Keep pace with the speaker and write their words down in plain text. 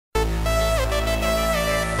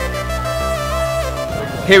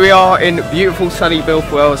Here we are in beautiful sunny Builth,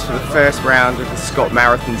 Wales for the first round of the Scott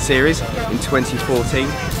Marathon series in 2014.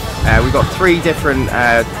 We've got 3 different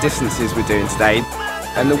distances we're doing today,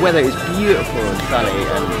 and the weather is beautiful and sunny,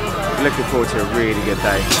 and looking forward to a really good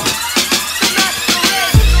day.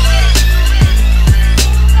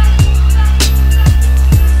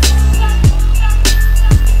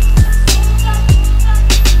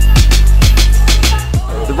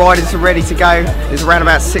 The riders are ready to go. There's around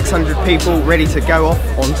about 600 people ready to go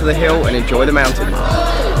off onto the hill and enjoy the mountains.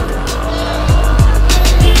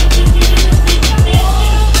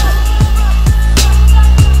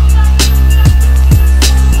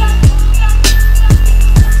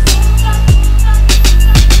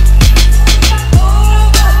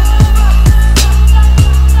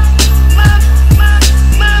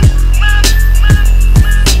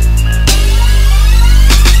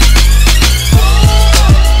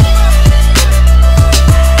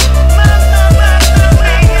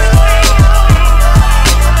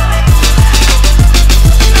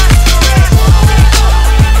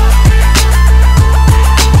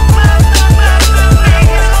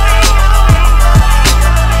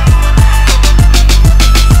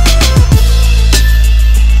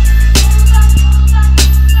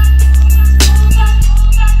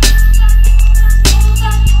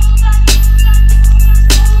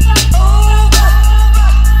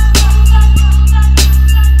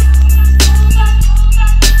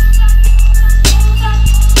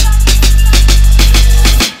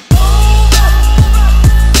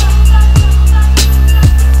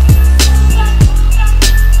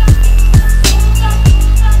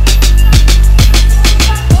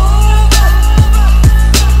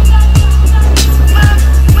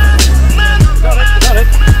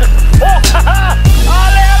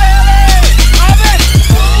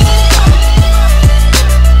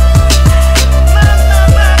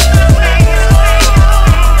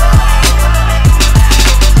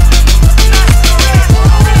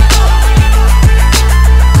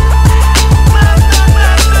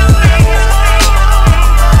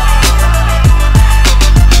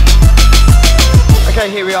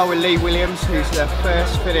 Here we are with Lee Williams, who's the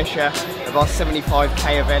first finisher of our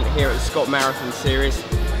 75k event here at the Scott Marathon series.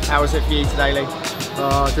 How was it for you today, Lee?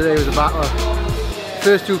 Today was a battle.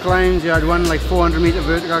 First 2 climbs, you had one like 400-meter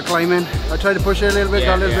vertical climbing. I tried to push it a little bit,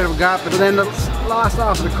 got a little bit of a gap, but then the last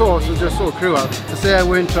half of the course was just so cruel. To say I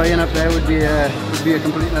weren't trying up there would be a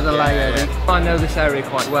complete another lie, I think. I know this area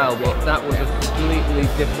quite well, but that was a completely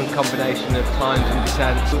different combination of climbs and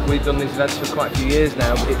descents. We've done these events for quite a few years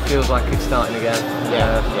now, but it feels like it's starting again.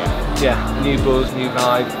 Yeah, new buzz, new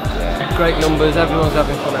vibe. Great numbers, everyone's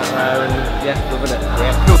having fun out there, and yeah, loving it.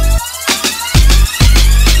 Yeah. Cool.